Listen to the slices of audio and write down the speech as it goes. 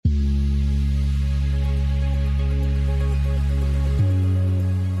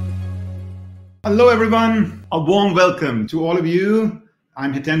Hello, everyone. A warm welcome to all of you.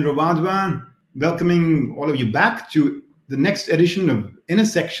 I'm Hitendra Wadhwa, welcoming all of you back to the next edition of Inner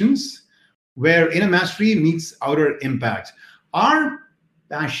Sections, where inner mastery meets outer impact. Our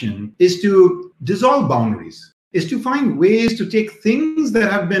passion is to dissolve boundaries, is to find ways to take things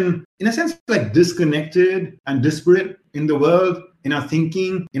that have been, in a sense, like disconnected and disparate in the world, in our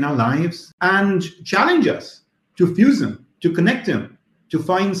thinking, in our lives, and challenge us to fuse them, to connect them, to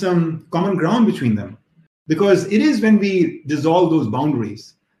find some common ground between them. Because it is when we dissolve those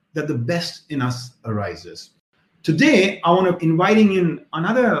boundaries that the best in us arises. Today, I want to inviting in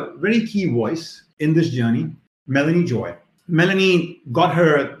another very key voice in this journey, Melanie Joy. Melanie got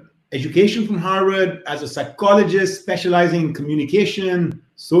her education from Harvard as a psychologist specializing in communication,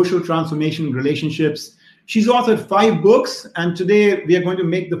 social transformation, relationships. She's authored 5 books, and today we are going to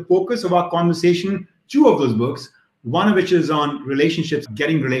make the focus of our conversation 2 of those books, one of which is on relationships,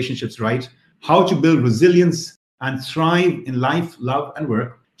 getting relationships right, how to build resilience and thrive in life, love, and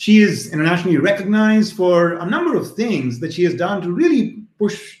work. She is internationally recognized for a number of things that she has done to really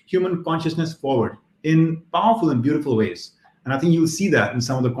push human consciousness forward in powerful and beautiful ways. And I think you'll see that in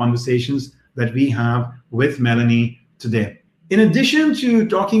some of the conversations that we have with Melanie today. In addition to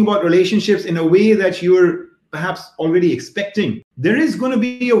talking about relationships in a way that you're perhaps already expecting, there is going to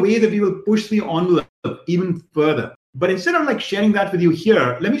be a way that we will push the envelope even further. But instead of sharing that with you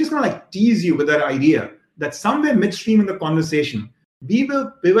here, let me just kind of tease you with that idea that somewhere midstream in the conversation, we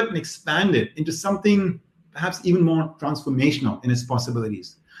will pivot and expand it into something perhaps even more transformational in its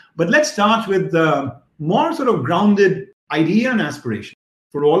possibilities. But let's start with the more sort of grounded idea and aspiration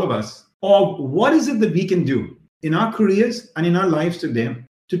for all of us of what is it that we can do in our careers and in our lives today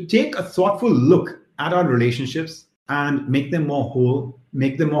to take a thoughtful look at our relationships and make them more whole,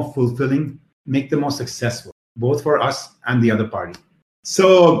 make them more fulfilling, make them more successful, both for us and the other party.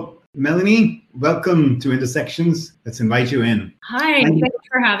 So, Melanie, welcome to Intersections. Let's invite you in. Hi, thanks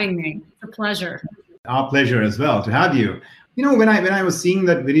for having me. It's a pleasure. Our pleasure as well to have you. You know, when I was seeing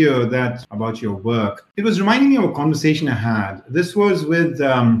that video about your work, it was reminding me of a conversation I had. This was with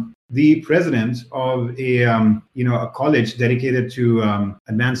the president of a college dedicated to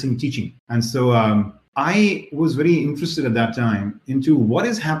advancing teaching. And so I was very interested at that time into what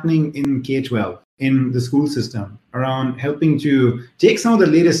is happening in K-12, in the school system, around helping to take some of the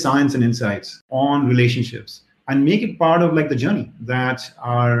latest science and insights on relationships and make it part of the journey that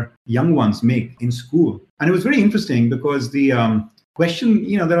our young ones make in school. And it was very interesting because the question,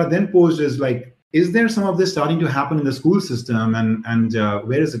 that are then posed is there some of this starting to happen in the school system and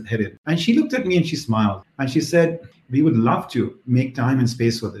where is it headed? And she looked at me and she smiled and she said, we would love to make time and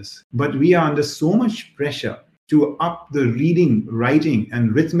space for this, but we are under so much pressure to up the reading, writing,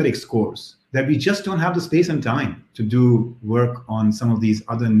 and arithmetic scores that we just don't have the space and time to do work on some of these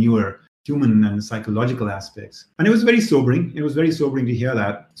other newer human and psychological aspects. And it was very sobering. It was very sobering to hear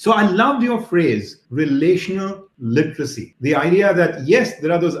that. So I loved your phrase, relational literacy. The idea that, yes,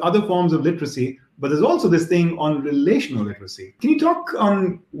 there are those other forms of literacy, but there's also this thing on relational literacy. Can you talk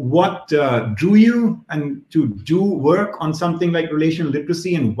on what drew you and to do work on something like relational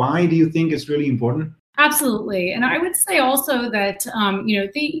literacy, and why do you think it's really important? Absolutely. And I would say also that,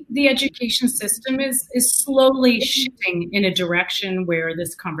 the education system is slowly shifting in a direction where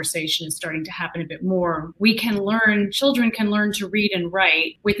this conversation is starting to happen a bit more. Children can learn to read and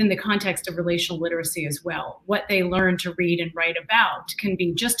write within the context of relational literacy as well. What they learn to read and write about can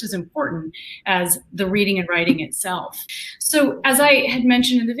be just as important as the reading and writing itself. So as I had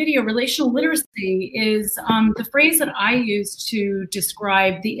mentioned in the video, relational literacy is the phrase that I use to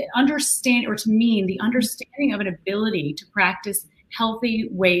describe the understanding of an ability to practice healthy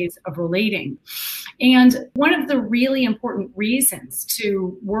ways of relating. And one of the really important reasons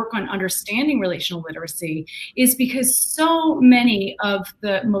to work on understanding relational literacy is because so many of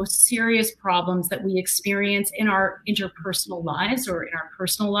the most serious problems that we experience in our interpersonal lives or in our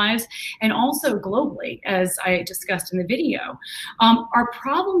personal lives, and also globally, as I discussed in the video, are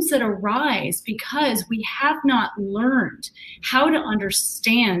problems that arise because we have not learned how to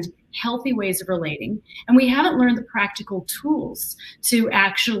understand healthy ways of relating, and we haven't learned the practical tools to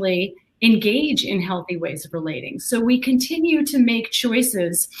actually engage in healthy ways of relating. So we continue to make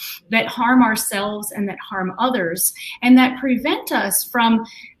choices that harm ourselves and that harm others, and that prevent us from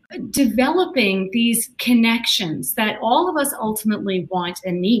developing these connections that all of us ultimately want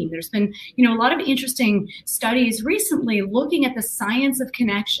and need. There's been, a lot of interesting studies recently looking at the science of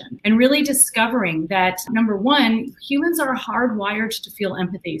connection and really discovering that, number one, humans are hardwired to feel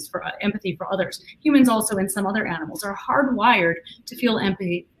empathy for others. Humans also, and some other animals, are hardwired to feel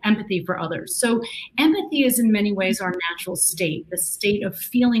empathy for others. So empathy is in many ways our natural state, the state of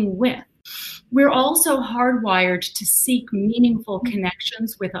feeling with. We're also hardwired to seek meaningful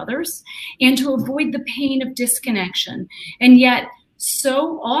connections with others and to avoid the pain of disconnection. And yet,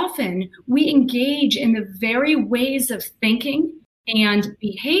 so often we engage in the very ways of thinking and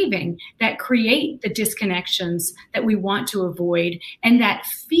behaving that create the disconnections that we want to avoid and that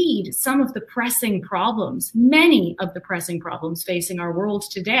feed some of the pressing problems, many of the pressing problems facing our world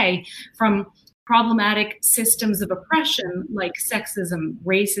today, from problematic systems of oppression like sexism,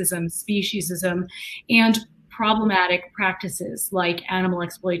 racism, speciesism, and problematic practices like animal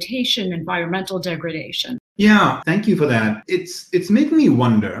exploitation, environmental degradation. Yeah, thank you for that. It's making me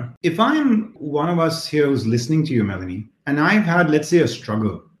wonder, if I'm one of us here who's listening to you, Melanie, and I've had, let's say, a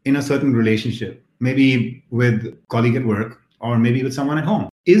struggle in a certain relationship, maybe with a colleague at work or maybe with someone at home.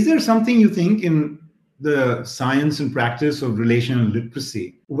 Is there something you think in the science and practice of relational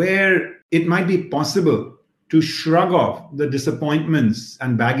literacy where it might be possible to shrug off the disappointments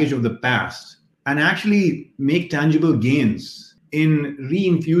and baggage of the past and actually make tangible gains in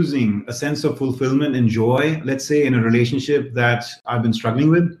reinfusing a sense of fulfillment and joy, let's say, in a relationship that I've been struggling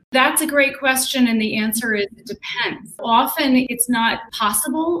with? That's a great question, and the answer is it depends. Often it's not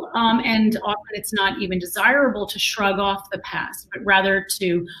possible, and often it's not even desirable to shrug off the past, but rather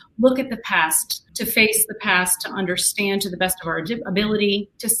to look at the past, to face the past, to understand to the best of our ability,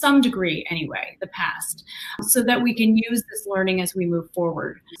 to some degree anyway, the past, so that we can use this learning as we move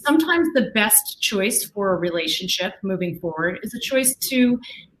forward. Sometimes the best choice for a relationship moving forward is a choice to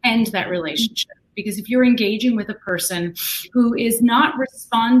end that relationship. Because if you're engaging with a person who is not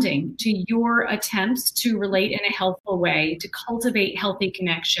responding to your attempts to relate in a helpful way, to cultivate healthy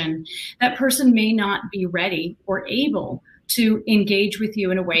connection, that person may not be ready or able to engage with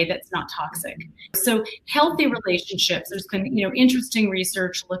you in a way that's not toxic. So healthy relationships, there's been interesting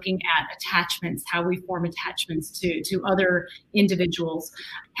research looking at attachments, how we form attachments to other individuals.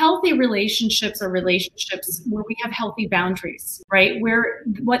 Healthy relationships are relationships where we have healthy boundaries, right? Where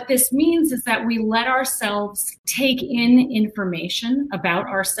what this means is that we let ourselves take in information about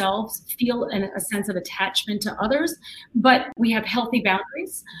ourselves, feel a sense of attachment to others, but we have healthy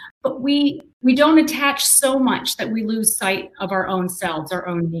boundaries. But we don't attach so much that we lose sight of our own selves, our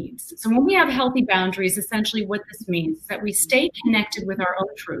own needs. So when we have healthy boundaries, essentially what this means is that we stay connected with our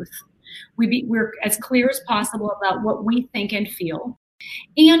own truth. We're as clear as possible about what we think and feel.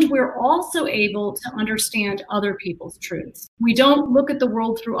 And we're also able to understand other people's truths. We don't look at the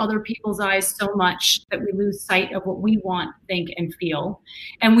world through other people's eyes so much that we lose sight of what we want, think, and feel.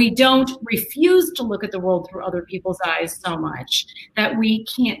 And we don't refuse to look at the world through other people's eyes so much that we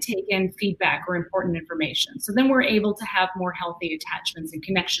can't take in feedback or important information. So then we're able to have more healthy attachments and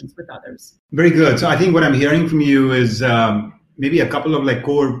connections with others. Very good. So I think what I'm hearing from you is maybe a couple of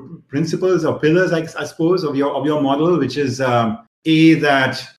core principles or pillars, I suppose, of your model, which is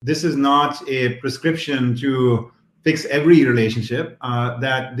that this is not a prescription to fix every relationship,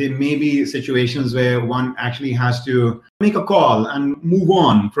 that there may be situations where one actually has to make a call and move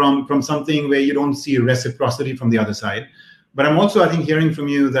on from something where you don't see reciprocity from the other side. But I'm also, I think, hearing from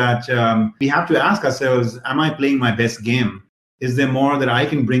you that we have to ask ourselves, am I playing my best game? Is there more that I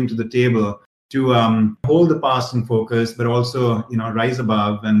can bring to the table to hold the past in focus, but also, rise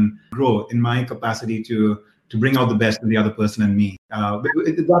above and grow in my capacity to bring out the best in the other person and me.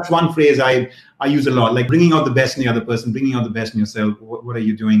 That's one phrase I use a lot, like bringing out the best in the other person, bringing out the best in yourself. What are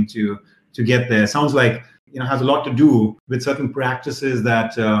you doing to get there? Sounds like, has a lot to do with certain practices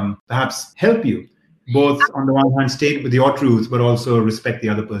that perhaps help you, both on the one hand state with your truth, but also respect the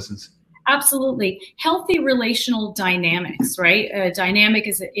other person's. Absolutely. Healthy relational dynamics, right? Dynamic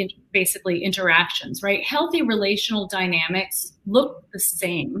is basically interactions, right? Healthy relational dynamics look the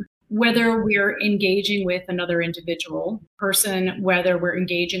same, whether we're engaging with another individual person, whether we're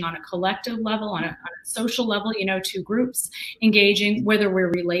engaging on a collective level, on a social level, two groups engaging, whether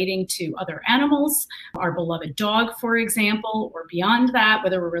we're relating to other animals, our beloved dog, for example, or beyond that,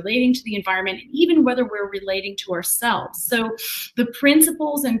 whether we're relating to the environment, and even whether we're relating to ourselves. So the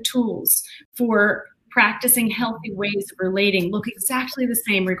principles and tools for practicing healthy ways of relating look exactly the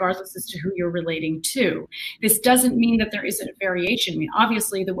same regardless as to who you're relating to. This doesn't mean that there isn't a variation. I mean,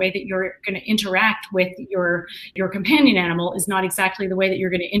 obviously, the way that you're going to interact with your companion animal is not exactly the way that you're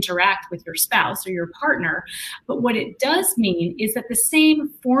going to interact with your spouse or your partner. But what it does mean is that the same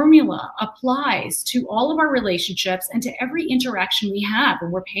formula applies to all of our relationships and to every interaction we have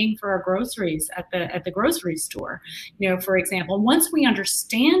when we're paying for our groceries at the grocery store. For example, once we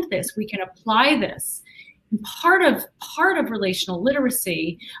understand this, we can apply this. Part of relational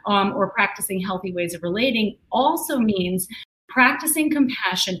literacy or practicing healthy ways of relating also means practicing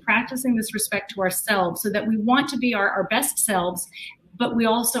compassion, practicing this respect to ourselves so that we want to be our best selves, but we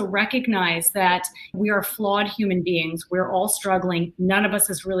also recognize that we are flawed human beings. We're all struggling. None of us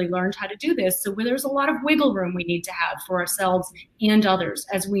has really learned how to do this. So there's a lot of wiggle room we need to have for ourselves and others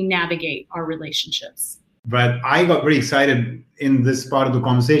as we navigate our relationships. But I got very excited in this part of the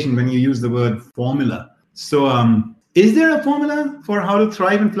conversation when you used the word formula. So is there a formula for how to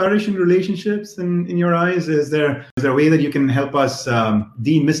thrive and flourish in relationships in your eyes? Is there a way that you can help us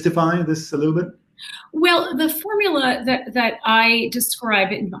demystify this a little bit? Well, the formula that I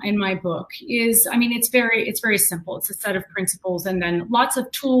describe in my book is, it's very simple. It's a set of principles and then lots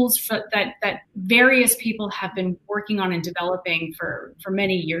of tools that various people have been working on and developing for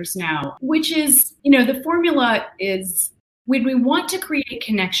many years now, which is, the formula is, when we want to create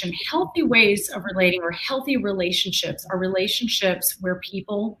connection, healthy ways of relating or healthy relationships are relationships where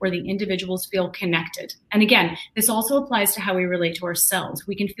the individuals feel connected. And again, this also applies to how we relate to ourselves.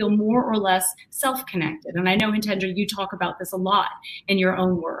 We can feel more or less self-connected. And I know, Hitendra, you talk about this a lot in your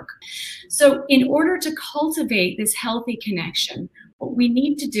own work. So in order to cultivate this healthy connection, what we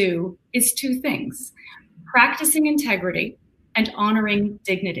need to do is two things: practicing integrity and honoring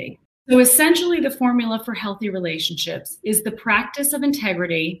dignity. So essentially, the formula for healthy relationships is the practice of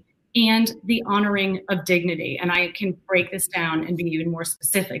integrity and the honoring of dignity. And I can break this down and be even more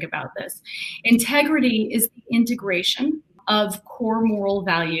specific about this. Integrity is the integration of core moral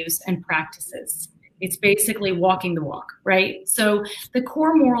values and practices. It's basically walking the walk, right? So the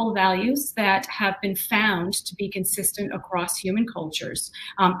core moral values that have been found to be consistent across human cultures,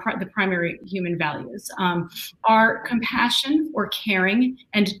 the primary human values, are compassion or caring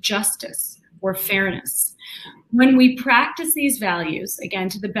and justice or fairness. When we practice these values, again,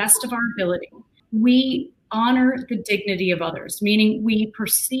 to the best of our ability, we honor the dignity of others, meaning we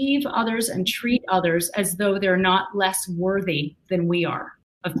perceive others and treat others as though they're not less worthy than we are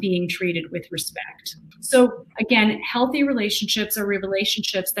of being treated with respect. So again, healthy relationships are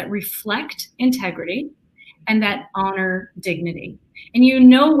relationships that reflect integrity and that honor dignity. And you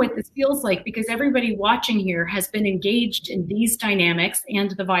know what this feels like because everybody watching here has been engaged in these dynamics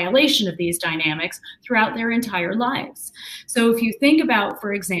and the violation of these dynamics throughout their entire lives. So if you think about,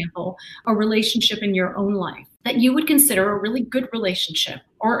 for example, a relationship in your own life that you would consider a really good relationship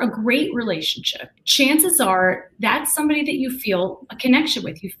or a great relationship, chances are that's somebody that you feel a connection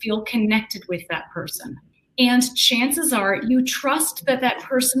with. You feel connected with that person. And chances are you trust that that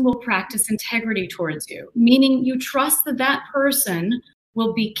person will practice integrity towards you, meaning you trust that that person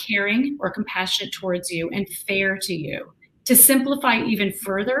will be caring or compassionate towards you and fair to you. To simplify even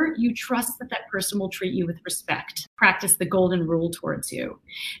further, you trust that that person will treat you with respect, practice the golden rule towards you,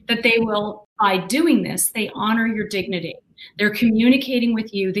 that they will, by doing this, they honor your dignity. They're communicating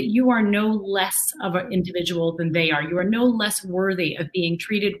with you that you are no less of an individual than they are. You are no less worthy of being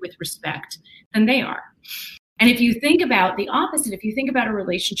treated with respect than they are. And if you think about the opposite, if you think about a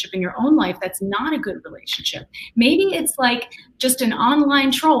relationship in your own life that's not a good relationship, maybe it's like just an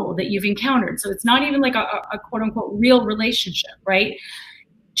online troll that you've encountered. So it's not even like a quote unquote real relationship, right?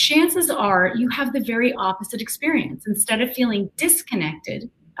 Chances are you have the very opposite experience. Instead of feeling disconnected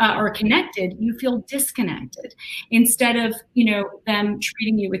or connected, you feel disconnected. Instead of, them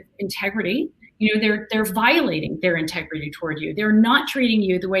treating you with integrity, they're violating their integrity toward you. They're not treating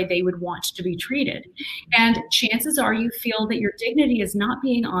you the way they would want to be treated. And chances are you feel that your dignity is not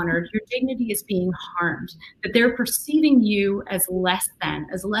being honored. Your dignity is being harmed, that they're perceiving you as less than,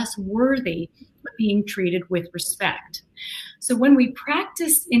 as less worthy of being treated with respect. So when we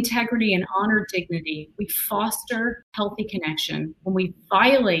practice integrity and honor dignity, we foster healthy connection. When we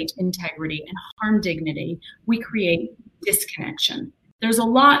violate integrity and harm dignity, we create disconnection. There's a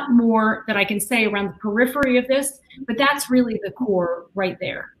lot more that I can say around the periphery of this, but that's really the core right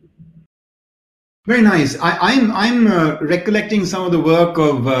there. Very nice. I'm recollecting some of the work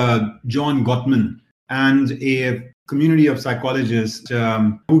of John Gottman and a community of psychologists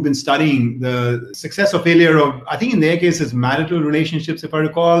who've been studying the success or failure of, I think in their case, it's marital relationships, if I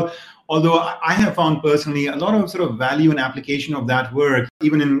recall. Although I have found personally a lot of sort of value and application of that work,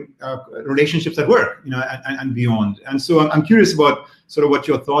 even in relationships at work, and beyond. And so I'm curious about sort of what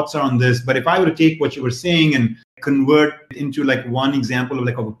your thoughts are on this. But if I were to take what you were saying and convert into like one example of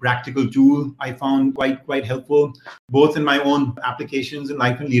a practical tool, I found quite helpful, both in my own applications in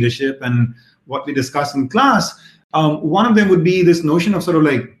life and leadership and what we discuss in class. One of them would be this notion of sort of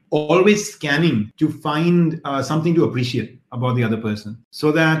like always scanning to find something to appreciate about the other person,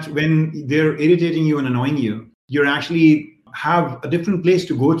 so that when they're irritating you and annoying you, you actually have a different place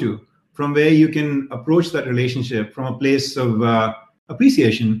to go to from where you can approach that relationship from a place of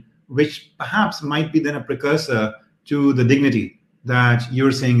appreciation, which perhaps might be then a precursor to the dignity that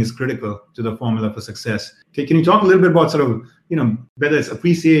you're saying is critical to the formula for success. Okay, can you talk a little bit about sort of, whether it's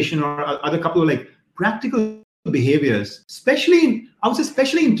appreciation or other couple of like practical behaviors, especially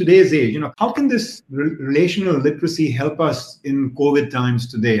in today's age? How can this relational literacy help us in COVID times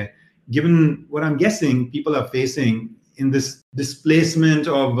today, given what I'm guessing people are facing in this displacement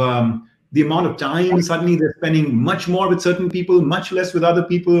of the amount of time suddenly they're spending much more with certain people, much less with other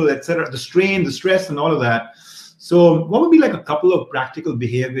people, etc. The strain, the stress, and all of that. So what would be like a couple of practical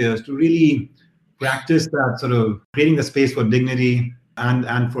behaviors to really practice that sort of creating the space for dignity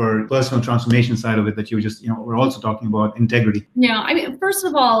and for personal transformation side of it that you just, we're also talking about integrity? Yeah, I mean, first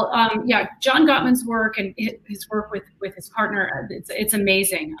of all, John Gottman's work and his work with his partner, it's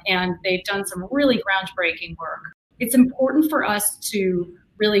amazing. And they've done some really groundbreaking work. It's important for us to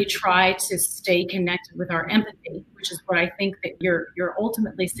really try to stay connected with our empathy, which is what I think that you're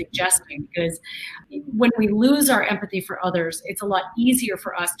ultimately suggesting, because when we lose our empathy for others, it's a lot easier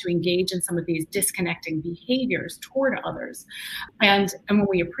for us to engage in some of these disconnecting behaviors toward others. And when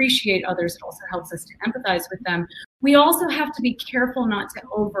we appreciate others, it also helps us to empathize with them. We also have to be careful not to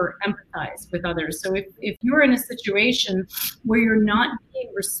over empathize with others. So if you're in a situation where you're not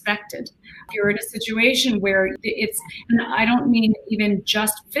being respected, if you're in a situation where and I don't mean even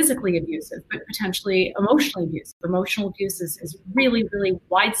just physically abusive, but potentially emotionally abusive. Emotional abuse is really, really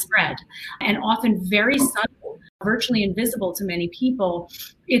widespread and often very subtle, virtually invisible to many people.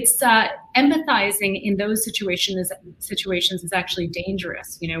 It's empathizing in those situations is actually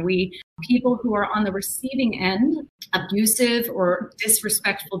dangerous. People who are on the receiving end, abusive or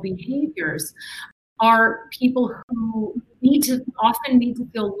disrespectful behaviors, are people who often need to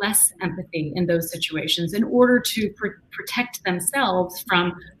feel less empathy in those situations in order to protect themselves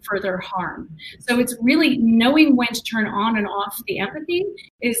from further harm. So it's really knowing when to turn on and off the empathy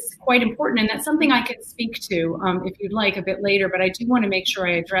is quite important. And that's something I could speak to if you'd like a bit later, but I do want to make sure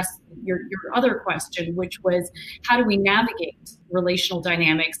I address your other question, which was how do we navigate relational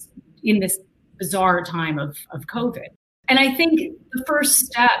dynamics in this bizarre time of COVID? And I think the first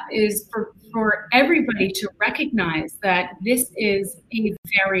step is for everybody to recognize that this is a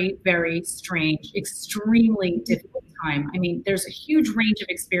very, very strange, extremely difficult time. I mean, there's a huge range of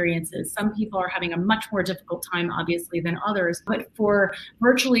experiences. Some people are having a much more difficult time, obviously, than others. But for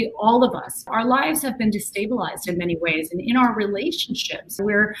virtually all of us, our lives have been destabilized in many ways. And in our relationships,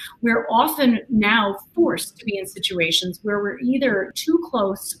 we're often now forced to be in situations where we're either too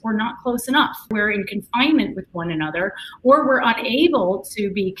close or not close enough. We're in confinement with one another, or we're unable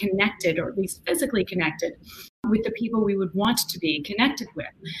to be connected, or at least physically connected with the people we would want to be connected with.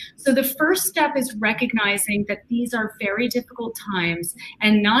 So the first step is recognizing that these are very difficult times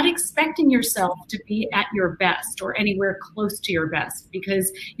and not expecting yourself to be at your best or anywhere close to your best.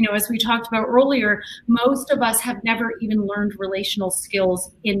 Because, as we talked about earlier, most of us have never even learned relational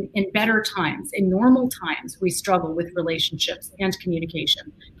skills in better times. In normal times, we struggle with relationships and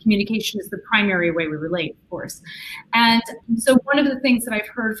communication. Communication is the primary way we relate, of course. And so one of the things that I've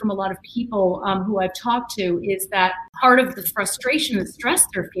heard from a lot of people who I've talked to is that part of the frustration and stress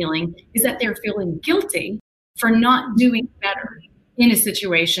they're feeling is that they're feeling guilty for not doing better in a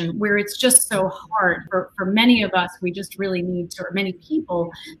situation where it's just so hard for many of us. We just really need to, or many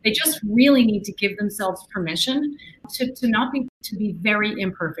people, they just really need to give themselves permission to be very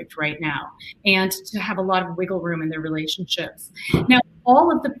imperfect right now and to have a lot of wiggle room in their relationships. Now,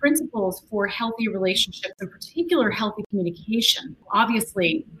 all of the principles for healthy relationships, in particular healthy communication,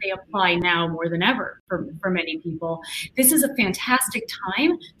 obviously they apply now more than ever for many people. This is a fantastic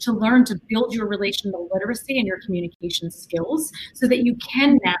time to learn to build your relational literacy and your communication skills so that you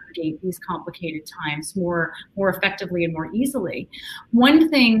can navigate these complicated times more effectively and more easily. One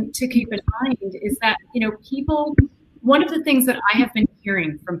thing to keep in mind is that, one of the things that I have been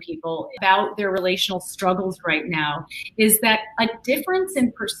hearing from people about their relational struggles right now is that a difference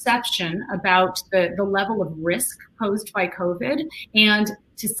in perception about the level of risk posed by COVID, and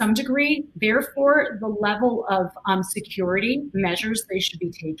to some degree, therefore, the level of security measures they should be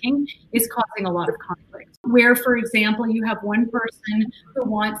taking is causing a lot of conflict. Where, for example, you have one person who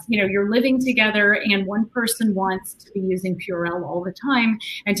wants, you're living together and one person wants to be using Purell all the time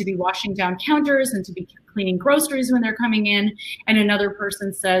and to be washing down counters and to be cleaning groceries when they're coming in. And another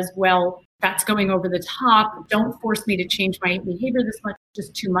person says, well, that's going over the top. Don't force me to change my behavior this much,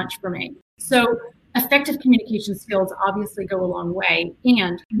 just too much for me. So effective communication skills obviously go a long way.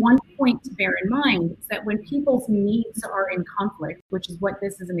 And one point to bear in mind is that when people's needs are in conflict, which is what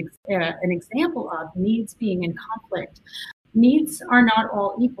this is an example of, needs being in conflict, Needs are not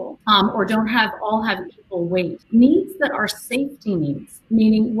all equal, or don't all have equal weight. Needs that are safety needs,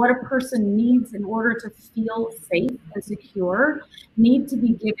 meaning what a person needs in order to feel safe and secure, need to be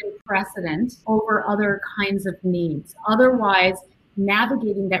given precedent over other kinds of needs. Otherwise,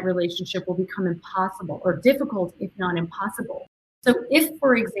 navigating that relationship will become impossible, or difficult, if not impossible. So if,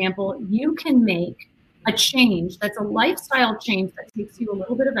 for example, you can make a change that's a lifestyle change that takes you a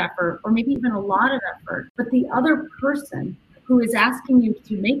little bit of effort, or maybe even a lot of effort, but the other person who is asking you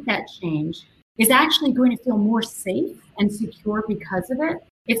to make that change is actually going to feel more safe and secure because of it,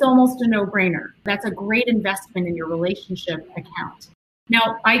 it's almost a no-brainer. That's a great investment in your relationship account.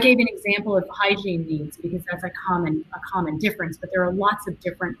 Now, I gave an example of hygiene needs because that's a common difference, but there are lots of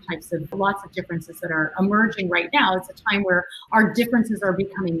differences that are emerging right now. It's a time where our differences are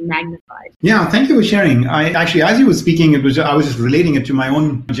becoming magnified. Yeah, thank you for sharing. I actually, as you were speaking, I was just relating it to my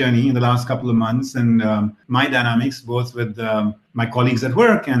own journey in the last couple of months and my dynamics, both with my colleagues at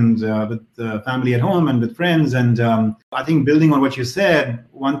work and with family at home and with friends. And I think building on what you said,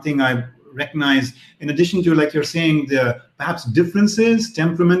 one thing I recognize, in addition to, like you're saying, the perhaps differences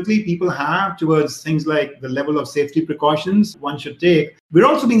temperamentally people have towards things like the level of safety precautions one should take, we're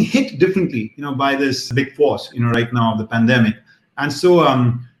also being hit differently, by this big force, right now, of the pandemic. And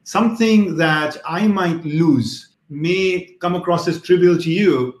so something that I might lose may come across as trivial to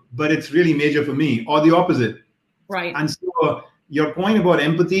you, but it's really major for me, or the opposite. Right. And so your point about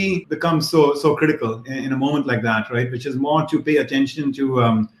empathy becomes so critical in a moment like that, right? Which is more to pay attention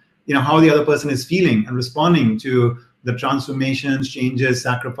to how the other person is feeling and responding to the transformations, changes,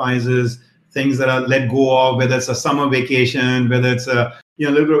 sacrifices, things that are let go of, whether it's a summer vacation, whether it's a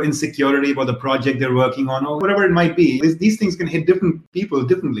little bit of insecurity about the project they're working on, or whatever it might be. These things can hit different people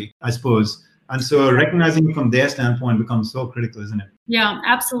differently, I suppose. And so recognizing it from their standpoint becomes so critical, isn't it? Yeah,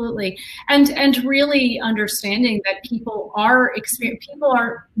 absolutely. And really understanding that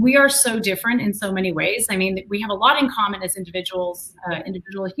we are so different in so many ways. I mean, we have a lot in common as individuals,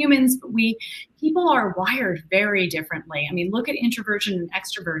 individual humans, but people are wired very differently. I mean, look at introversion and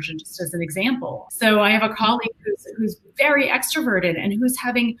extroversion just as an example. So I have a colleague who's very extroverted and who's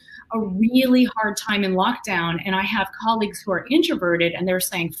having a really hard time in lockdown. And I have colleagues who are introverted and they're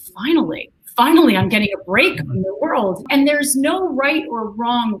saying, Finally, I'm getting a break from the world. And there's no right or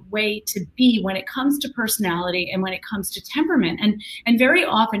wrong way to be when it comes to personality and when it comes to temperament. And very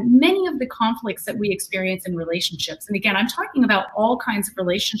often, many of the conflicts that we experience in relationships, and again, I'm talking about all kinds of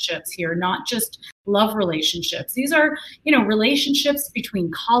relationships here, not just love relationships. These are, relationships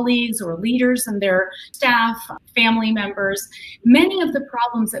between colleagues or leaders and their staff, family members. Many of the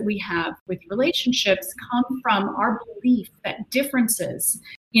problems that we have with relationships come from our belief that difference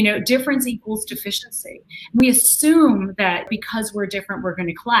equals deficiency. We assume that because we're different, we're going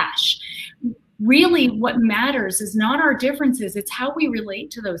to clash. Really, what matters is not our differences, it's how we relate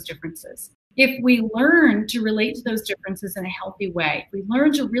to those differences. If we learn to relate to those differences in a healthy way, we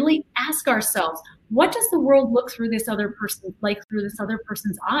learn to really ask ourselves, what does the world look through this other person's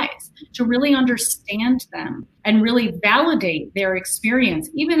eyes? To really understand them and really validate their experience,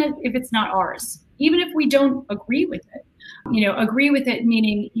 even if it's not ours, even if we don't agree with it. Agree with it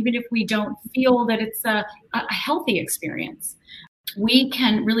meaning even if we don't feel that it's a healthy experience, we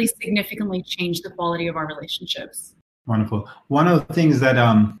can really significantly change the quality of our relationships. Wonderful. One of the things that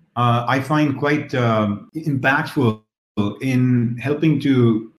I find quite impactful in helping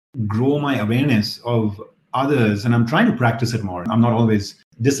to grow my awareness of others, and I'm trying to practice it more. I'm not always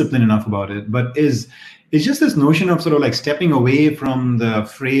disciplined enough about it, but it's just this notion of sort of like stepping away from the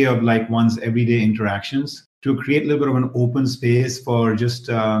fray of like one's everyday interactions to create a little bit of an open space for just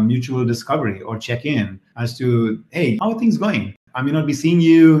mutual discovery or check-in as to, hey, how are things going? I may not be seeing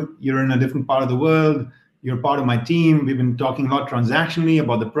you. You're in a different part of the world. You're part of my team. We've been talking a lot transactionally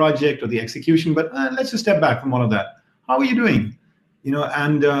about the project or the execution, but let's just step back from all of that. How are you doing?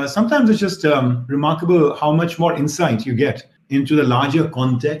 And sometimes it's just remarkable how much more insight you get into the larger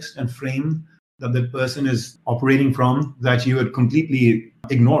context and frame that the person is operating from that you had completely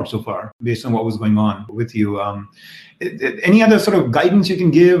ignored so far based on what was going on with you. Any other sort of guidance you can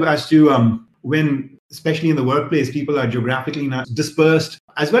give as to when, especially in the workplace, people are geographically not dispersed,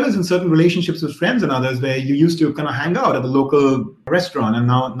 as well as in certain relationships with friends and others where you used to kind of hang out at the local restaurant and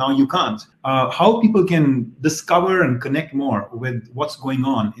now you can't. How people can discover and connect more with what's going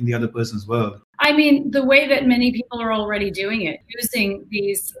on in the other person's world. I mean, the way that many people are already doing it, using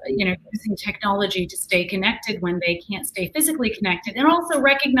using technology to stay connected when they can't stay physically connected, and also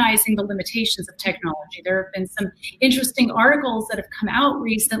recognizing the limitations of technology. There have been some interesting articles that have come out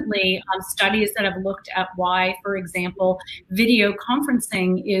recently on studies that have looked at why, for example, video conferencing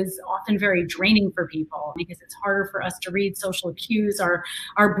learning is often very draining for people because it's harder for us to read social cues.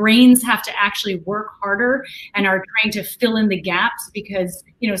 Our brains have to actually work harder and are trying to fill in the gaps because,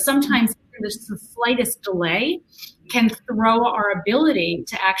 sometimes there's the slightest delay can throw our ability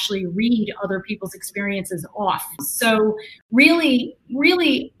to actually read other people's experiences off. So really,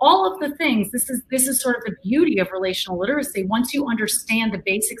 all of the things, this is sort of the beauty of relational literacy. Once you understand the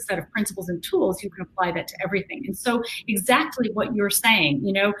basic set of principles and tools, you can apply that to everything. And so exactly what you're saying,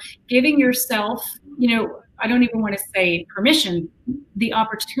 giving yourself, I don't even want to say permission, the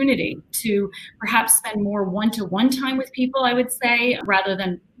opportunity to perhaps spend more one-to-one time with people, I would say, rather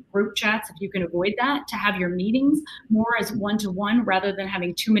than group chats, if you can avoid that, to have your meetings more as one-to-one rather than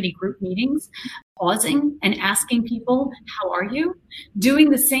having too many group meetings, pausing and asking people, how are you? Doing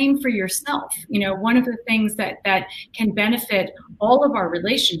the same for yourself. One of the things that can benefit all of our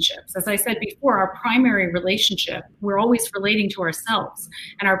relationships, as I said before, our primary relationship, we're always relating to ourselves.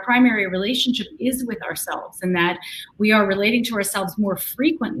 And our primary relationship is with ourselves, and that we are relating to ourselves more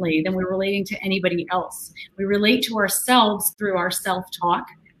frequently than we're relating to anybody else. We relate to ourselves through our self-talk.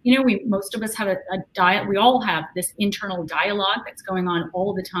 Most of us have we all have this internal dialogue that's going on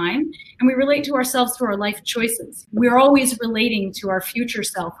all the time, and we relate to ourselves through our life choices. We're always relating to our future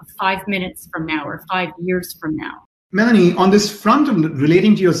self of 5 minutes from now or 5 years from now. Melanie, on this front of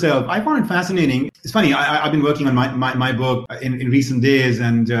relating to yourself, I found it fascinating. It's funny, I've been working on my book in recent days,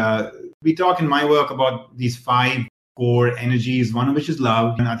 and we talk in my work about these 5 core energies, one of which is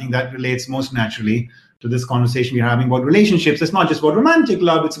love, and I think that relates most naturally to this conversation we're having about relationships. It's not just about romantic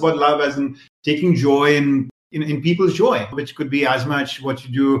love, it's about love as in taking joy in people's joy, which could be as much what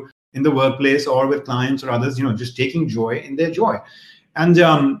you do in the workplace or with clients or others, just taking joy in their joy. And,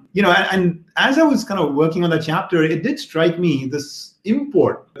 and as I was kind of working on that chapter, it did strike me this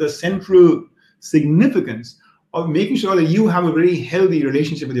import, the central significance of making sure that you have a very healthy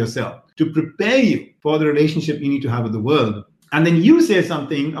relationship with yourself to prepare you for the relationship you need to have with the world. And then you say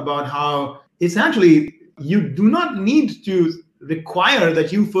something about how it's actually, you do not need to require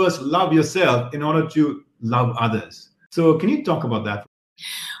that you first love yourself in order to love others. So can you talk about that?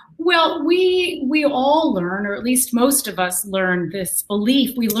 Well, we all learn, or at least most of us learn this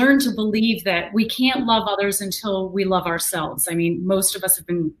belief. We learn to believe that we can't love others until we love ourselves. I mean, most of us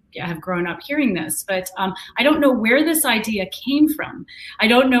have grown up hearing this, but I don't know where this idea came from. I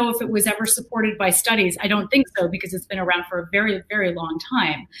don't know if it was ever supported by studies. I don't think so, because it's been around for a very, very long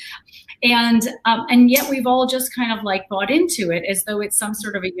time. And yet we've all just kind of bought into it as though it's some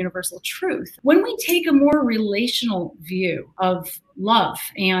sort of a universal truth. When we take a more relational view of love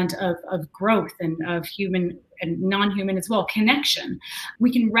and of growth and of human and non-human as well, connection,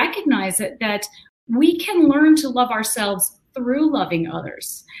 we can recognize that we can learn to love ourselves through loving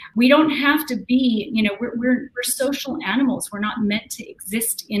others. We don't have to be, we're social animals. We're not meant to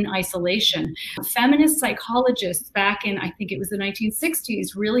exist in isolation. Feminist psychologists back in, I think it was the 1960s,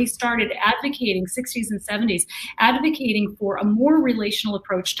 really started advocating, 60s and 70s, advocating for a more relational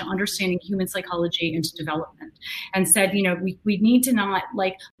approach to understanding human psychology and to development, and said, we need to not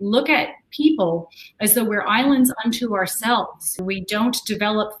look at people as though we're islands unto ourselves. We don't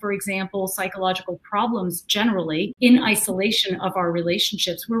develop, for example, psychological problems generally in isolation of our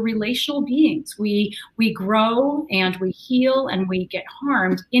relationships. We're relational beings. We grow and we heal and we get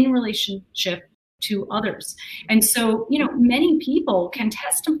harmed in relationship to others. And so, many people can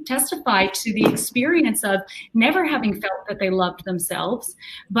testify to the experience of never having felt that they loved themselves,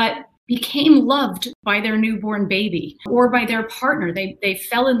 but became loved by their newborn baby or by their partner. They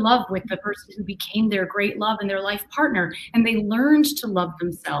fell in love with the person who became their great love and their life partner. And they learned to love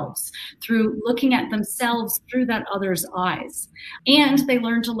themselves through looking at themselves through that other's eyes. And they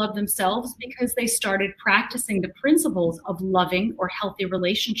learned to love themselves because they started practicing the principles of loving or healthy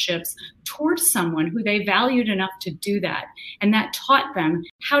relationships towards someone who they valued enough to do that. And that taught them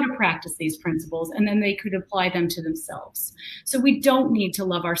how to practice these principles, and then they could apply them to themselves. So we don't need to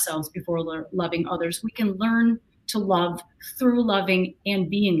love ourselves before loving others. We can learn to love through loving and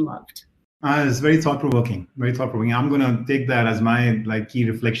being loved. It's very thought-provoking, very thought-provoking. I'm going to take that as my key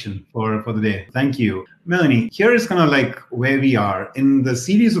reflection for the day. Thank you. Melanie, here is kind of where we are in the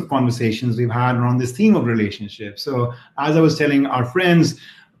series of conversations we've had around this theme of relationships. So as I was telling our friends,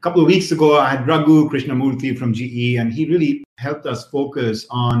 a couple of weeks ago, I had Raghu Krishnamurthy from GE, and he really helped us focus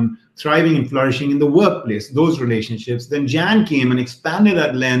on thriving and flourishing in the workplace, those relationships. Then Jan came and expanded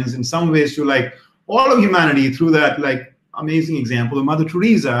that lens in some ways to all of humanity through that amazing example of Mother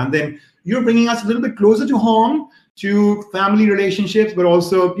Teresa. And then you're bringing us a little bit closer to home, to family relationships, but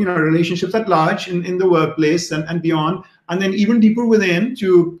also, relationships at large in the workplace and beyond. And then even deeper within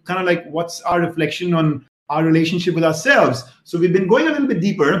to kind of what's our reflection on our relationship with ourselves. So we've been going a little bit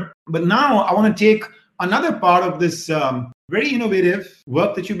deeper, but now I want to take another part of this very innovative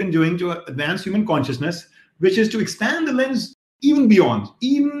work that you've been doing to advance human consciousness, which is to expand the lens even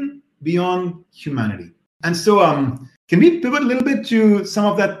beyond humanity. And so can we pivot a little bit to some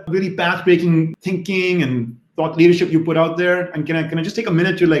of that really path-breaking thinking and thought leadership you put out there? And can I just take a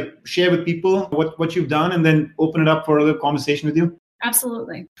minute to like share with people what you've done and then open it up for a little conversation with you?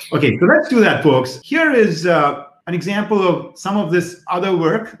 Absolutely. Okay, so let's do that, folks. Here is an example of some of this other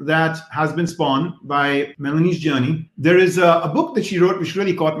work that has been spawned by Melanie's journey. There is a book that she wrote which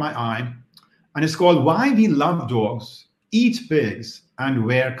really caught my eye, and it's called Why We Love Dogs, Eat Pigs, and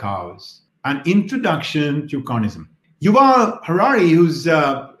Wear Cows, An Introduction to Carnism. Yuval Harari, who's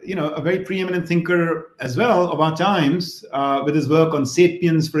a very preeminent thinker as well of our times, with his work on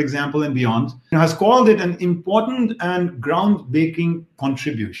Sapiens, for example, and beyond, has called it an important and groundbreaking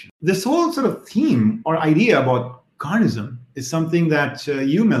contribution. This whole sort of theme or idea about carnism is something that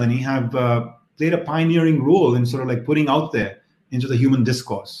you, Melanie, have played a pioneering role in sort of like putting out there into the human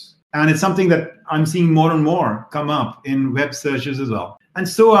discourse. And it's something that I'm seeing more and more come up in web searches as well. And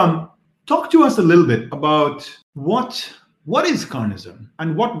so talk to us a little bit about what is carnism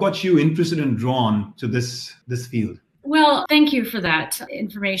and what got you interested and drawn to this field? Well, thank you for that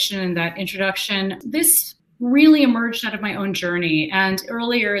information and that introduction. This really emerged out of my own journey. And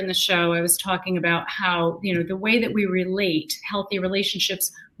earlier in the show, I was talking about how, the way that we relate, healthy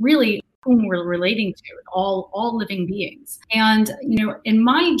relationships, really whom we're relating to, all living beings. And, in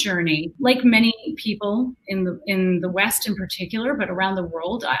my journey, like many people in the West in particular, but around the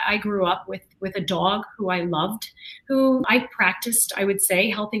world, I grew up with a dog who I loved, who I practiced, I would say,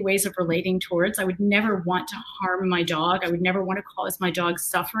 healthy ways of relating towards. I would never want to harm my dog. I would never want to cause my dog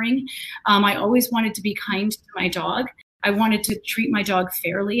suffering. I always wanted to be kind to my dog. I wanted to treat my dog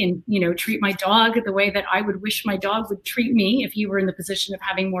fairly and, treat my dog the way that I would wish my dog would treat me if he were in the position of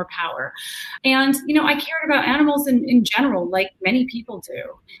having more power. And, I cared about animals in general, like many people do.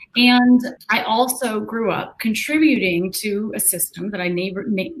 And I also grew up contributing to a system that I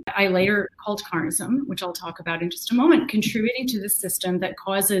later called carnism, which I'll talk about in just a moment, contributing to this system that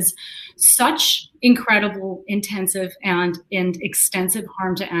causes such incredible, intensive, and extensive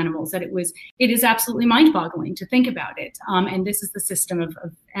harm to animals that it is absolutely mind-boggling to think about it. And this is the system of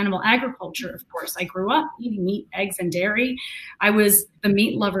animal agriculture, of course. I grew up eating meat, eggs, and dairy. I was the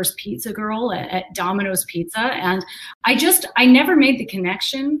meat lover's pizza girl at Domino's Pizza. And I never made the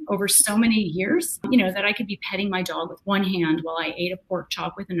connection over so many years, that I could be petting my dog with one hand while I ate a pork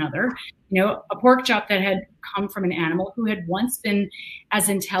chop with another. A pork chop that had come from an animal who had once been as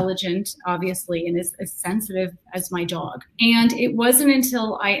intelligent, obviously, and as sensitive as my dog. And it wasn't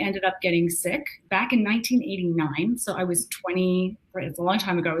until I ended up getting sick back in 1989. So I was 20, it's a long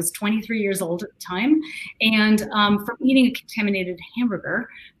time ago. I was 23 years old at the time. And from eating a contaminated hamburger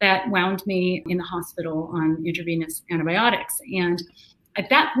that wound me in the hospital on intravenous antibiotics. And at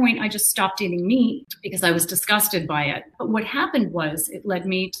that point, I just stopped eating meat because I was disgusted by it. But what happened was it led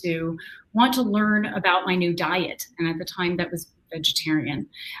me to want to learn about my new diet. And at the time, that was vegetarian.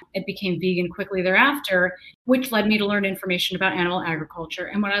 It became vegan quickly thereafter, which led me to learn information about animal agriculture.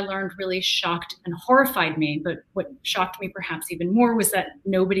 And what I learned really shocked and horrified me. But what shocked me perhaps even more was that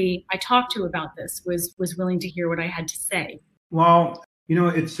nobody I talked to about this was willing to hear what I had to say. Well,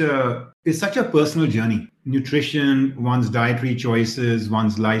 it's such a personal journey. Nutrition, one's dietary choices,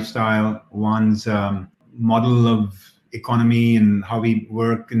 one's lifestyle, one's model of economy and how we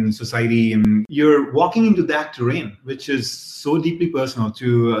work in society. And you're walking into that terrain, which is so deeply personal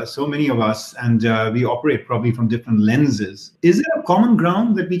to so many of us. And we operate probably from different lenses. Is there a common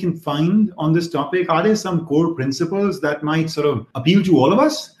ground that we can find on this topic? Are there some core principles that might sort of appeal to all of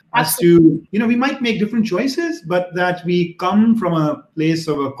us? As to, we might make different choices, but that we come from a place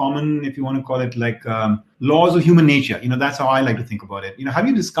of a common, if you want to call it like laws of human nature. That's how I like to think about it. Have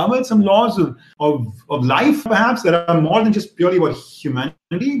you discovered some laws of life, perhaps, that are more than just purely about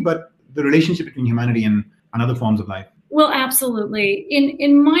humanity, but the relationship between humanity and other forms of life? Well, absolutely.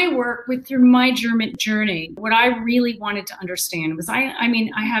 In my work through my journey, what I really wanted to understand was, I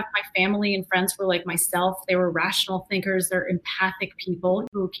have my family and friends were like myself. They were rational thinkers. They're empathic people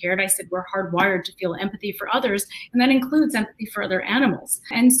who cared. I said, we're hardwired to feel empathy for others, and that includes empathy for other animals.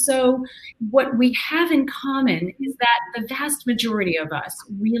 And so what we have in common is that the vast majority of us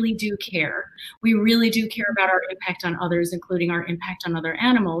really do care. We really do care about our impact on others, including our impact on other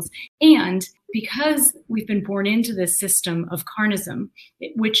animals. And because we've been born into this system of carnism,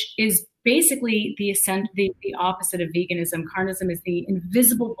 which is basically the opposite of veganism. Carnism is the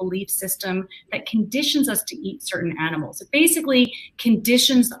invisible belief system that conditions us to eat certain animals. It basically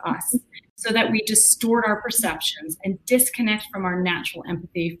conditions us so that we distort our perceptions and disconnect from our natural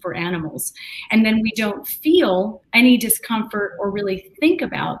empathy for animals. And then we don't feel any discomfort or really think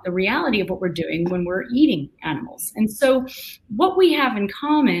about the reality of what we're doing when we're eating animals. And so what we have in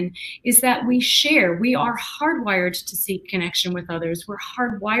common is that we are hardwired to seek connection with others. We're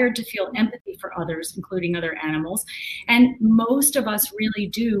hardwired to feel empathy for others, including other animals. And most of us really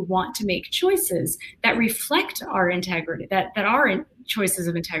do want to make choices that reflect our integrity, that are choices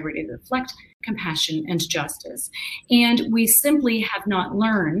of integrity, that reflect compassion and justice. And we simply have not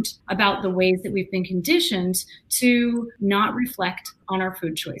learned about the ways that we've been conditioned to not reflect on our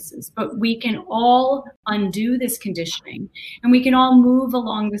food choices. But we can all undo this conditioning, and we can all move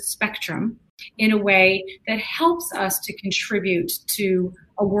along the spectrum in a way that helps us to contribute to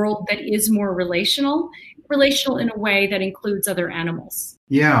a world that is more relational in a way that includes other animals.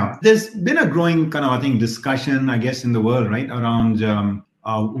 Yeah, there's been a growing kind of, I think, discussion, I guess, in the world, right, around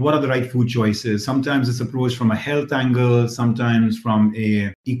what are the right food choices. Sometimes it's approached from a health angle, sometimes from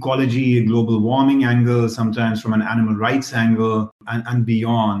a ecology, global warming angle, sometimes from an animal rights angle, and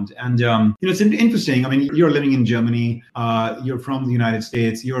beyond. And it's interesting. I mean, you're living in Germany, you're from the United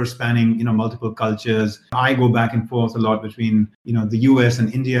States, you're spanning multiple cultures. I go back and forth a lot between the US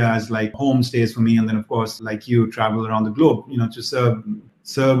and India as like home stays for me, and then of course, like you, travel around the globe to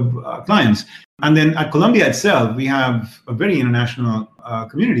serve clients. And then at Columbia itself, we have a very international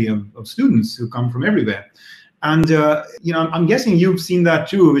community of students who come from everywhere. And, I'm guessing you've seen that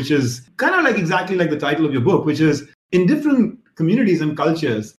too, which is kind of like exactly like the title of your book, which is in different communities and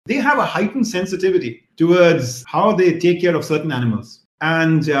cultures, they have a heightened sensitivity towards how they take care of certain animals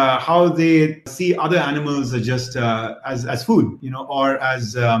and how they see other animals as just as food, or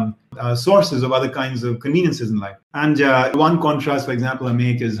as sources of other kinds of conveniences in life. And one contrast, for example, I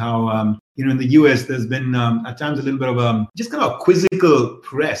make is how, in the US, there's been at times a little bit of just kind of a quizzical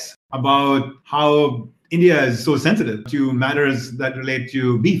press about how India is so sensitive to matters that relate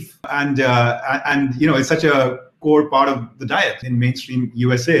to beef. And it's such a core part of the diet in mainstream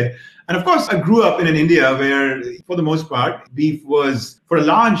USA. And of course, I grew up in an India where, for the most part, beef was, for a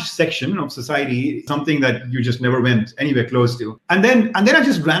large section of society, something that you just never went anywhere close to. And then I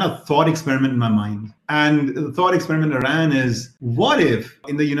just ran a thought experiment in my mind. And the thought experiment I ran is, what if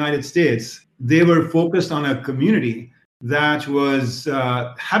in the United States, they were focused on a community that was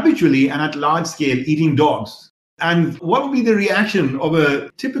habitually and at large scale eating dogs? And what would be the reaction of a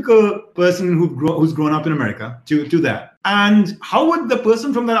typical person who's grown up in America to that? And how would the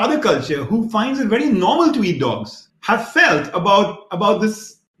person from that other culture who finds it very normal to eat dogs have felt about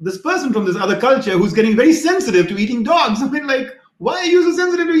this person from this other culture who's getting very sensitive to eating dogs? I mean, like, why are you so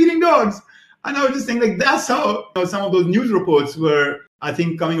sensitive to eating dogs? And I was just saying, like, that's how some of those news reports were, I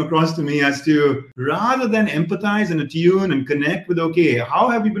think, coming across to me as to, rather than empathize and attune and connect with, okay, how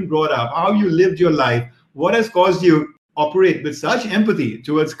have you been brought up? How have you lived your life? What has caused you operate with such empathy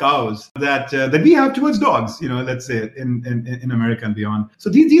towards cows that we have towards dogs, let's say in America and beyond. So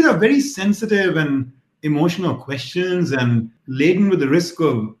these are very sensitive and emotional questions and laden with the risk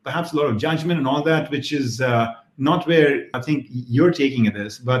of perhaps a lot of judgment and all that, which is not where I think you're taking it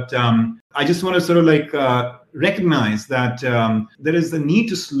is. But I just want to sort of recognize that there is the need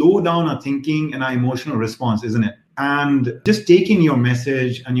to slow down our thinking and our emotional response, isn't it? And just taking your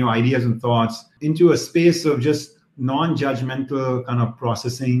message and your ideas and thoughts into a space of just non-judgmental kind of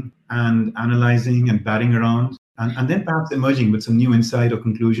processing and analyzing and batting around, and then perhaps emerging with some new insight or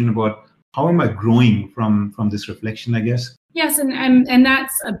conclusion about how am I growing from this reflection, I guess. Yes, and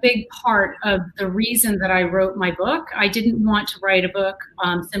that's a big part of the reason that I wrote my book. I didn't want to write a book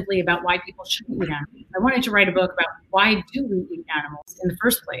simply about why people shouldn't eat animals. I wanted to write a book about why do we eat animals in the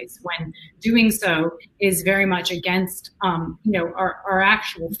first place, when doing so is very much against our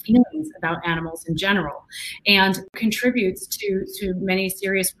actual feelings about animals in general, and contributes to many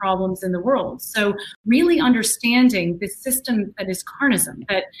serious problems in the world. So really understanding the system that is carnism,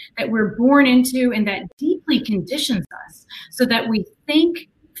 that we're born into and that deeply conditions us, so that we think,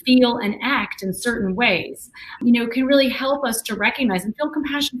 feel, and act in certain ways, can really help us to recognize and feel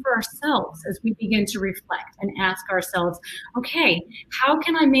compassion for ourselves as we begin to reflect and ask ourselves, okay, how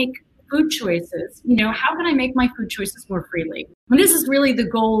can I make food choices? How can I make my food choices more freely? And this is really the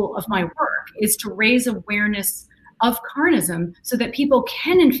goal of my work, is to raise awareness of carnism so that people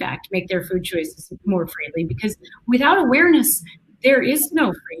can, in fact, make their food choices more freely, because without awareness, there is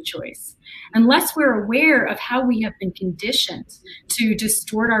no free choice. Unless we're aware of how we have been conditioned to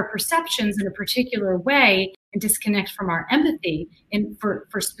distort our perceptions in a particular way and disconnect from our empathy for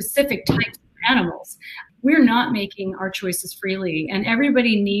specific types of animals, we're not making our choices freely. And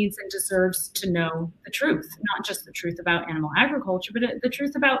everybody needs and deserves to know the truth, not just the truth about animal agriculture, but the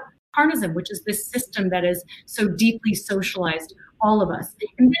truth about carnism, which is this system that is so deeply socialized all of us.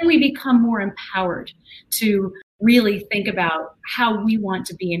 And then we become more empowered to really think about how we want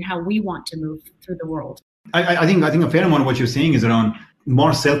to be and how we want to move through the world. I think a fair amount of what you're saying is around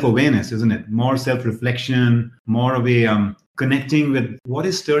more self-awareness, isn't it? More self-reflection, more of a connecting with what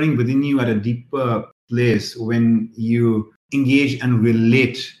is stirring within you at a deeper place when you engage and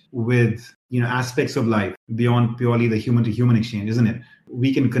relate with aspects of life beyond purely the human-to-human exchange, isn't it?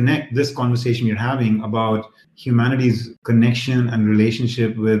 We can connect this conversation you're having about humanity's connection and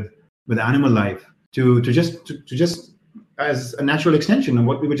relationship with animal life to just as a natural extension of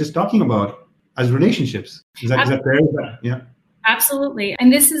what we were just talking about as relationships. Is that fair? Yeah. Absolutely.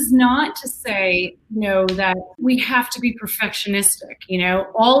 And this is not to say, that we have to be perfectionistic.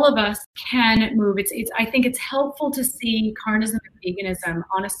 All of us can move. I think it's helpful to see carnism and veganism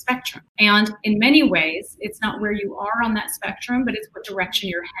on a spectrum. And in many ways, it's not where you are on that spectrum, but it's what direction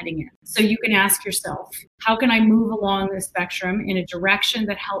you're heading in. So you can ask yourself, how can I move along the spectrum in a direction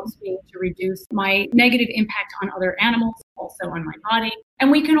that helps me to reduce my negative impact on other animals, also on my body?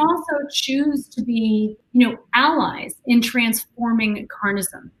 And we can also choose to be, allies in transforming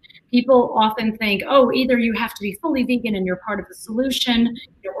carnism. People often think, either you have to be fully vegan and you're part of the solution,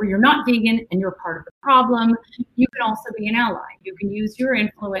 or you're not vegan and you're part of the problem. You can also be an ally. You can use your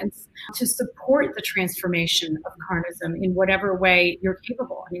influence to support the transformation of carnism in whatever way you're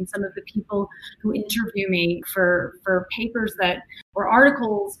capable. I mean, some of the people who interview me for papers or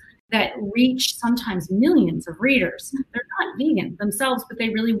articles that reach sometimes millions of readers, they're not vegan themselves, but they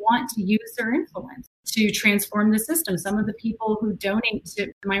really want to use their influence to transform the system. Some of the people who donate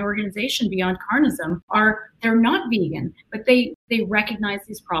to my organization Beyond Carnism they're not vegan, but they recognize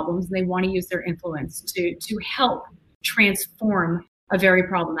these problems and they want to use their influence to help transform a very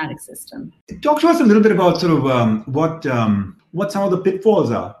problematic system. Talk to us a little bit about sort of what some of the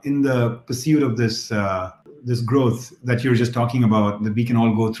pitfalls are in the pursuit of this growth that you're just talking about that we can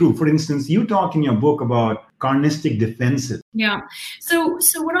all go through. For instance, you talk in your book about carnistic defenses. Yeah. So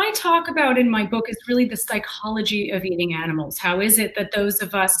what I talk about in my book is really the psychology of eating animals. How is it that those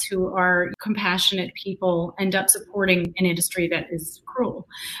of us who are compassionate people end up supporting an industry that is cruel?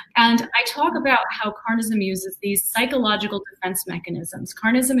 And I talk about how carnism uses these psychological defense mechanisms.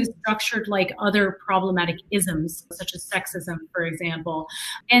 Carnism is structured like other problematic isms, such as sexism, for example,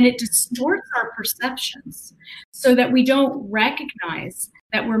 and it distorts our perceptions so that we don't recognize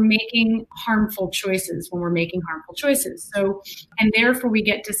that we're making harmful choices when we're making harmful choices. And therefore we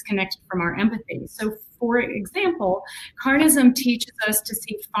get disconnected from our empathy. So for example, carnism teaches us to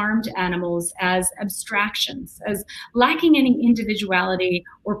see farmed animals as abstractions, as lacking any individuality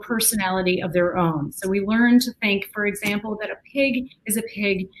or personality of their own. So we learn to think, for example, that a pig is a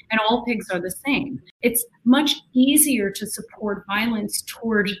pig and all pigs are the same. It's much easier to support violence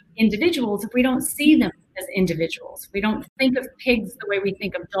toward individuals if we don't see them as individuals. We don't think of pigs the way we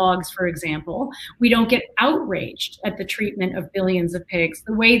think of dogs, for example. We don't get outraged at the treatment of billions of pigs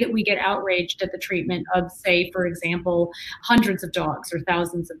the way that we get outraged at the treatment of, say, for example, hundreds of dogs or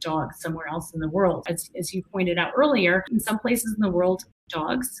thousands of dogs somewhere else in the world. As you pointed out earlier, in some places in the world,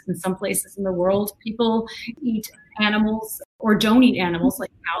 dogs. In some places in the world, people eat animals or don't eat animals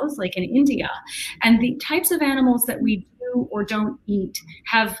like cows, like in India. And the types of animals that we do or don't eat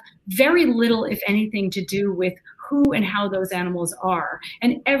have very little, if anything, to do with who and how those animals are,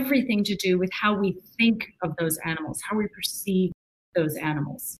 and everything to do with how we think of those animals, how we perceive those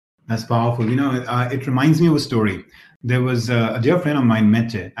animals. That's powerful. It reminds me of a story. There was a dear friend of mine,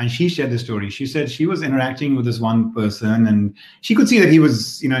 Mette, and she shared this story. She said she was interacting with this one person and she could see that he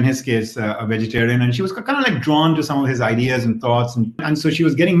was, in his case, a vegetarian, and she was kind of like drawn to some of his ideas and thoughts. And so she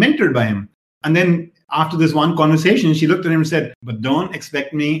was getting mentored by him. And then after this one conversation, she looked at him and said, "But don't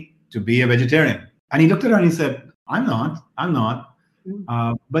expect me to be a vegetarian." And he looked at her and he said, I'm not.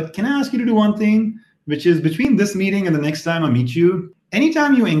 But can I ask you to do one thing, which is between this meeting and the next time I meet you,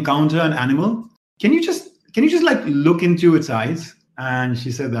 anytime you encounter an animal, can you just like look into its eyes? And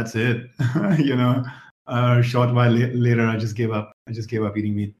she said, that's it. A short while later, I just gave up. I just gave up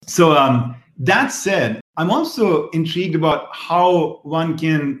eating meat. So that said, I'm also intrigued about how one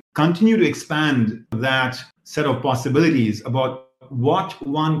can continue to expand that set of possibilities about what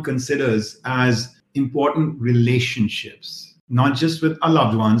one considers as important relationships, not just with our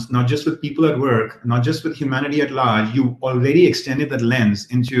loved ones, not just with people at work, not just with humanity at large. You already extended that lens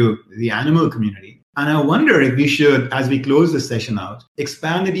into the animal community. And I wonder if we should, as we close this session out,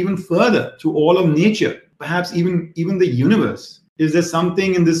 expand it even further to all of nature, perhaps even the universe. Is there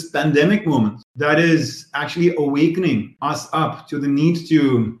something in this pandemic moment that is actually awakening us up to the need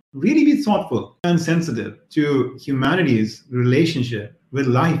to really be thoughtful and sensitive to humanity's relationship with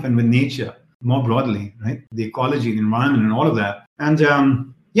life and with nature more broadly, right? The ecology, the environment, and all of that. And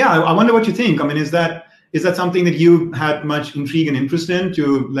I wonder what you think. I mean, is that something that you had much intrigue and interest in,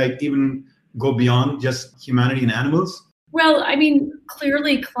 to like even go beyond just humanity and animals? Well, I mean,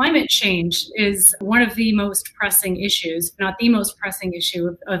 clearly climate change is one of the most pressing issues, if not the most pressing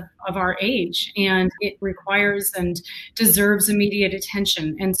issue of our age. And it requires and deserves immediate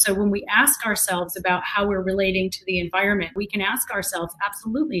attention. And so when we ask ourselves about how we're relating to the environment, we can ask ourselves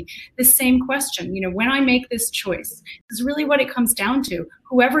absolutely the same question. You know, when I make this choice, this is really what it comes down to.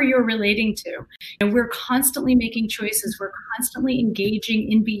 Whoever you're relating to, and we're constantly making choices. We're constantly engaging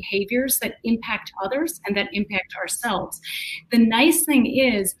in behaviors that impact others and that impact ourselves. The nice thing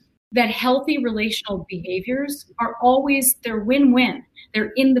is that healthy relational behaviors are always, they're win-win.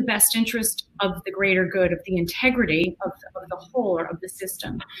 They're in the best interest of the greater good, of the integrity of the whole or of the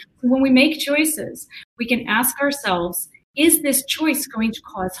system. So when we make choices, we can ask ourselves, is this choice going to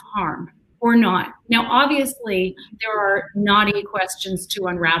cause harm or not? Now, obviously, there are knotty questions to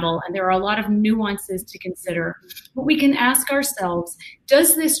unravel, and there are a lot of nuances to consider. But we can ask ourselves,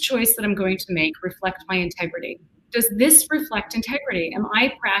 does this choice that I'm going to make reflect my integrity? Does this reflect integrity? Am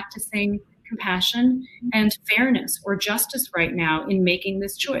I practicing compassion and fairness or justice right now in making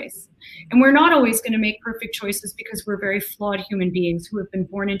this choice? And we're not always going to make perfect choices because we're very flawed human beings who have been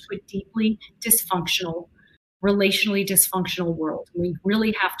born into a deeply dysfunctional, relationally dysfunctional world. We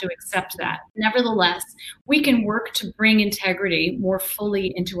really have to accept that. Nevertheless, we can work to bring integrity more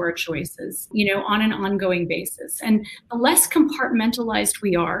fully into our choices, on an ongoing basis. And the less compartmentalized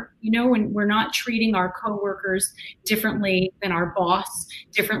we are, when we're not treating our coworkers differently than our boss,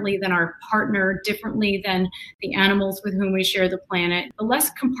 differently than our partner, differently than the animals with whom we share the planet, the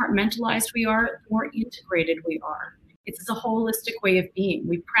less compartmentalized we are, the more integrated we are. It's a holistic way of being.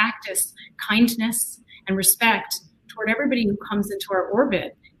 We practice kindness and respect toward everybody who comes into our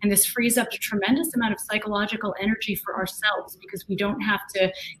orbit. And this frees up a tremendous amount of psychological energy for ourselves because we don't have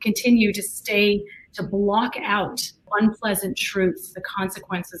to continue to block out unpleasant truths, the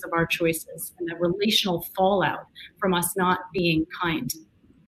consequences of our choices, and the relational fallout from us not being kind.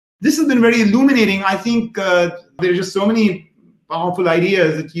 This has been very illuminating. I think there are just so many powerful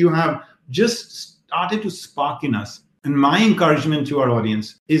ideas that you have just started to spark in us. And my encouragement to our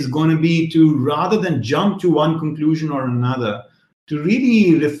audience is going to be to, rather than jump to one conclusion or another, to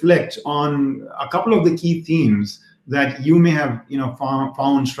really reflect on a couple of the key themes that you may have,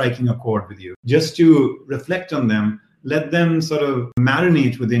 found striking a chord with you. Just to reflect on them, let them sort of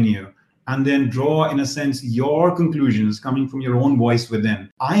marinate within you, and then draw, in a sense, your conclusions coming from your own voice within.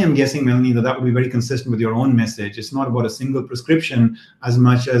 I am guessing, Melanie, that would be very consistent with your own message. It's not about a single prescription as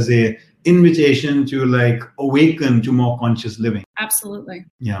much as a invitation to awaken to more conscious living. Absolutely.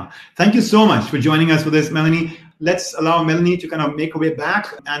 Yeah. Thank you so much for joining us for this, Melanie. Let's allow Melanie to kind of make her way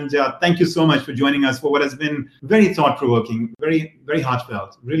back. And thank you so much for joining us for what has been very thought-provoking, very, very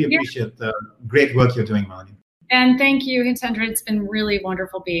heartfelt. Really appreciate the great work you're doing, Melanie. And thank you, Hitendra. It's been really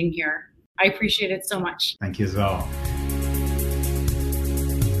wonderful being here. I appreciate it so much. Thank you as well.